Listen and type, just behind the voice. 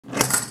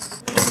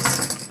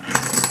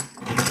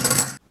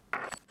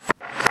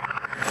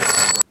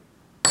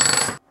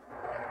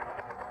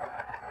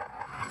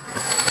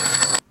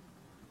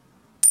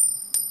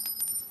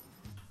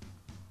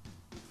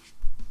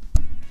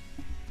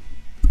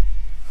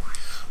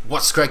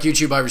What's crack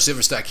YouTube, Irish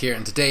Silverstack here,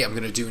 and today I'm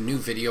going to do a new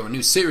video, a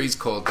new series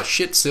called The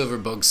Shit Silver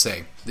Bugs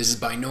Say. This is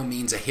by no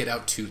means a hit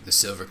out to the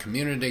silver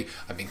community.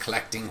 I've been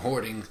collecting,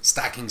 hoarding,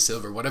 stacking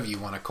silver, whatever you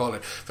want to call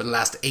it, for the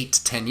last 8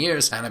 to 10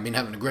 years, and I've been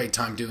having a great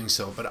time doing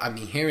so, but I've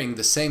been hearing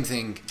the same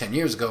thing 10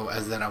 years ago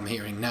as that I'm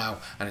hearing now,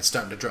 and it's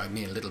starting to drive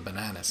me a little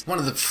bananas. One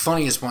of the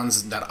funniest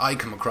ones that I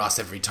come across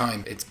every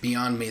time, it's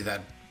beyond me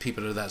that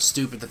people are that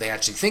stupid that they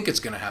actually think it's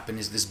going to happen,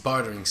 is this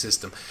bartering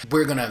system.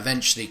 We're going to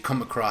eventually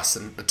come across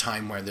a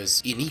time where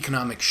there's an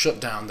economic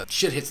shutdown, that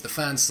shit hits the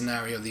fan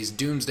scenario, these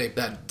doomsday,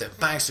 that the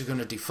banks are going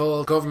to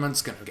default,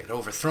 government's going to get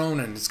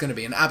overthrown, and it's going to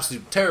be an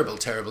absolute terrible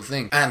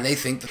thing. And they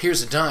think,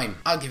 here's a dime,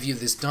 I'll give you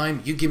this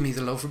dime, you give me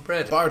the loaf of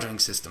bread. Bartering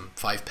system,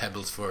 5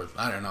 pebbles for,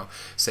 I don't know,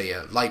 say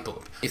a light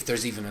bulb, if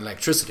there's even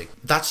electricity.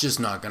 That's just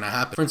not going to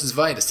happen. For instance, if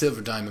I had a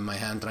silver dime in my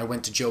hand and I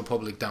went to Joe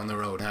Public down the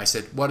road and I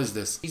said, what is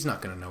this? He's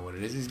not going to know what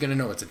it is. He's going to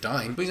know it's a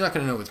dime, but he's not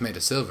going to know it's made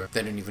of silver.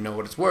 They don't even know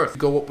what it's worth.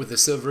 Go up with a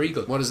silver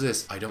eagle. What is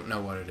this? I don't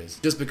know what it is.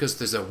 Just because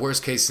there's a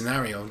worst case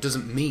scenario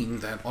doesn't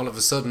mean that all of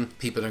a sudden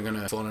people are going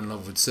to fall in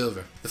love with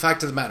silver. The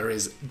fact of the matter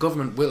is,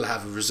 government will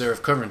have a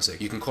reserve currency.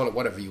 You can call it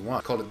whatever you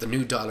want. Call it the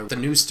new dollar, the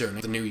new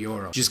sterling, the new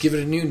euro. Just give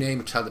it a new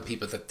name, tell the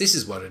people that this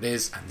is what it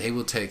is, and they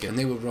will take it and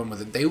they will run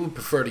with it. They would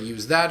prefer to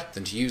use that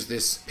than to use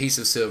this piece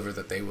of silver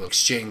that they will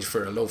exchange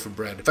for a loaf of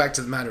bread. The fact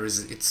of the matter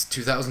is, it's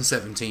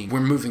 2017. We're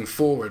moving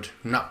forward,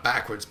 not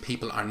backwards.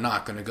 People are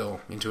not going to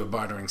go into a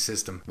bartering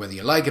system. Whether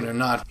you like it or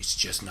not, it's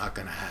just not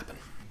going to happen.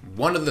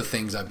 One of the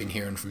things I've been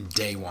hearing from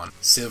day one,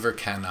 silver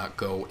cannot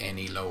go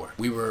any lower.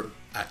 We were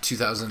at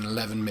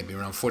 2011, maybe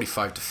around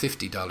 $45 to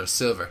 $50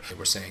 silver. They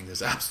were saying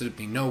there's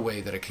absolutely no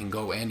way that it can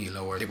go any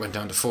lower. It went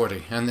down to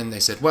 40, and then they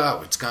said,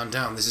 wow, it's gone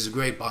down. This is a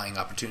great buying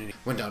opportunity.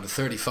 Went down to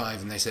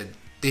 35, and they said,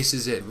 this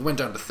is it. We went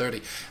down to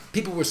 30.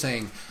 People were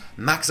saying,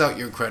 max out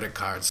your credit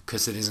cards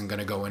because it isn't going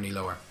to go any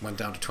lower. Went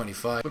down to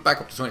 25, went back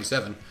up to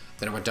 27,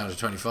 then it went down to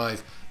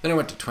 25, then it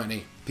went to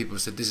 20. People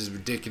said this is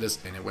ridiculous,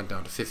 and it went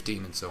down to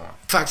 15 and so on.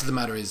 Fact of the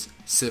matter is,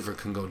 silver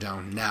can go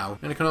down now,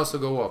 and it can also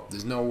go up.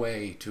 There's no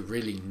way to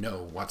really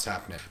know what's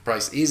happening.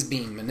 Price is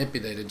being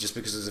manipulated just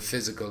because there's a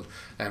physical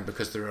and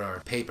because there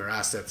are paper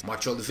assets.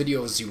 Watch all the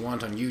videos you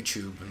want on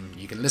YouTube, and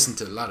you can listen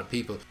to a lot of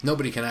people.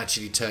 Nobody can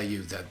actually tell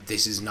you that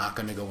this is not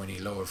going to go any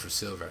lower for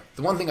silver.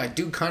 The one thing I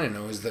do kind of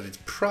know is that it's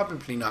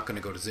probably not going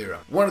to go to zero.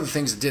 One of the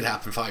things that did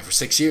happen 5 or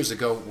 6 years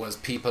ago was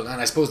people,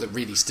 and I suppose they're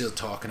really still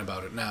talking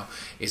about it now,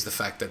 is the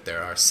fact that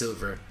there are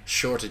silver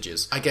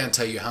shortages. I can't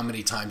tell you how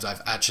many times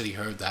I've actually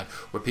heard that,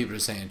 where people are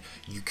saying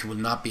you will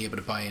not be able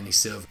to buy any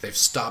silver. They've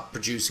stopped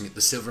producing it.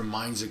 The silver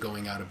mines are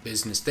going out of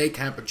business. They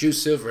can't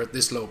produce silver at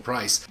this low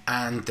price,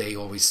 and they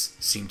always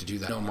seem to do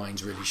that. No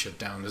mines really shut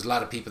down. There's a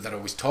lot of people that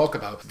always talk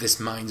about this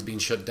mine's being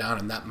shut down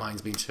and that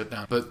mine's being shut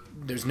down, but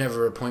there's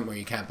never a point where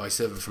you can't buy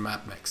silver from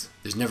APMEX.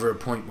 There's never a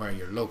point where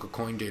your local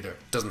coin dealer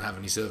doesn't have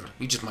any silver.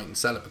 You just mightn't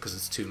sell it because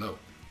it's too low.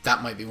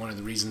 That might be one of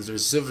the reasons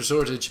there's a silver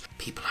shortage.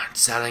 People aren't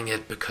selling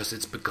it because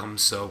it's become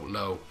so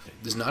low.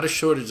 There's not a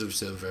shortage of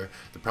silver.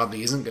 There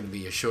probably isn't going to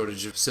be a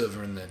shortage of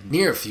silver in the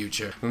near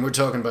future. When we're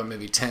talking about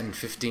maybe 10,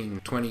 15,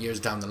 20 years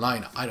down the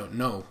line, I don't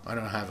know. I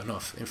don't have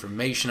enough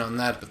information on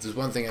that. But there's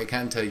one thing I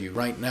can tell you.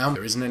 Right now,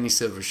 there isn't any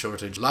silver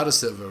shortage. A lot of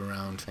silver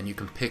around, and you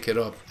can pick it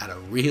up at a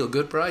real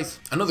good price.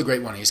 Another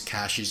great one is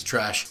cash is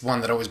trash. One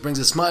that always brings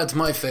a smile to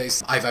my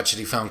face. I've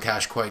actually found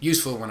cash quite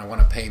useful when I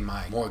want to pay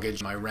my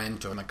mortgage, my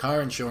rent, or my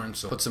car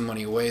insurance, or put some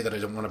money away that I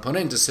don't want to put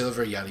into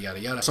silver, yada yada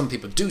yada. Some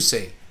people do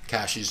say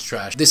cash is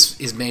trash. This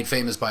is made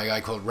famous by a guy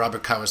called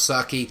Robert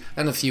Kiyosaki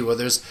and a few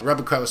others.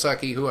 Robert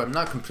Kiyosaki, who I'm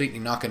not completely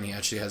knocking, he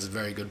actually has a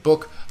very good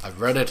book. I've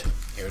read it.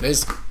 Here it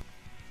is.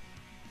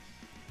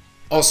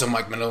 Also,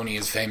 Mike Maloney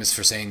is famous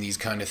for saying these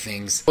kind of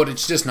things, but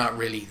it's just not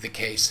really the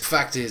case. The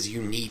fact is,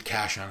 you need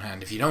cash on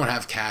hand. If you don't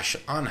have cash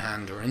on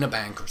hand or in a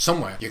bank or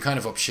somewhere, you're kind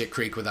of up shit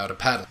creek without a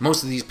paddle.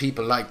 Most of these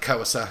people like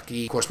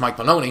Kiyosaki, of course Mike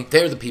Maloney,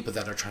 they're the people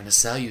that are trying to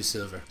sell you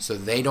silver. So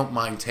they don't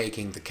mind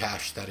taking the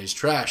cash that is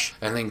trash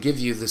and then give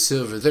you the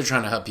silver. They're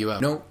trying to help you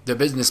out. No, they're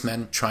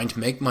businessmen trying to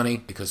make money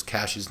because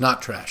cash is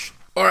not trash.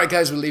 Alright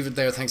guys, we'll leave it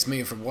there. Thanks a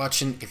million for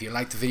watching. If you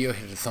liked the video,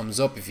 hit a thumbs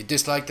up. If you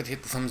disliked it,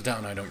 hit the thumbs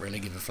down. I don't really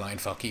give a flying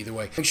fuck either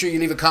way. Make sure you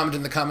leave a comment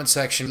in the comment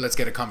section. Let's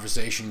get a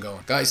conversation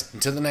going. Guys,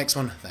 until the next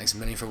one, thanks a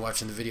million for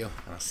watching the video,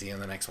 and I'll see you in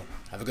the next one.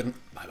 Have a good one.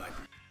 Bye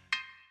bye.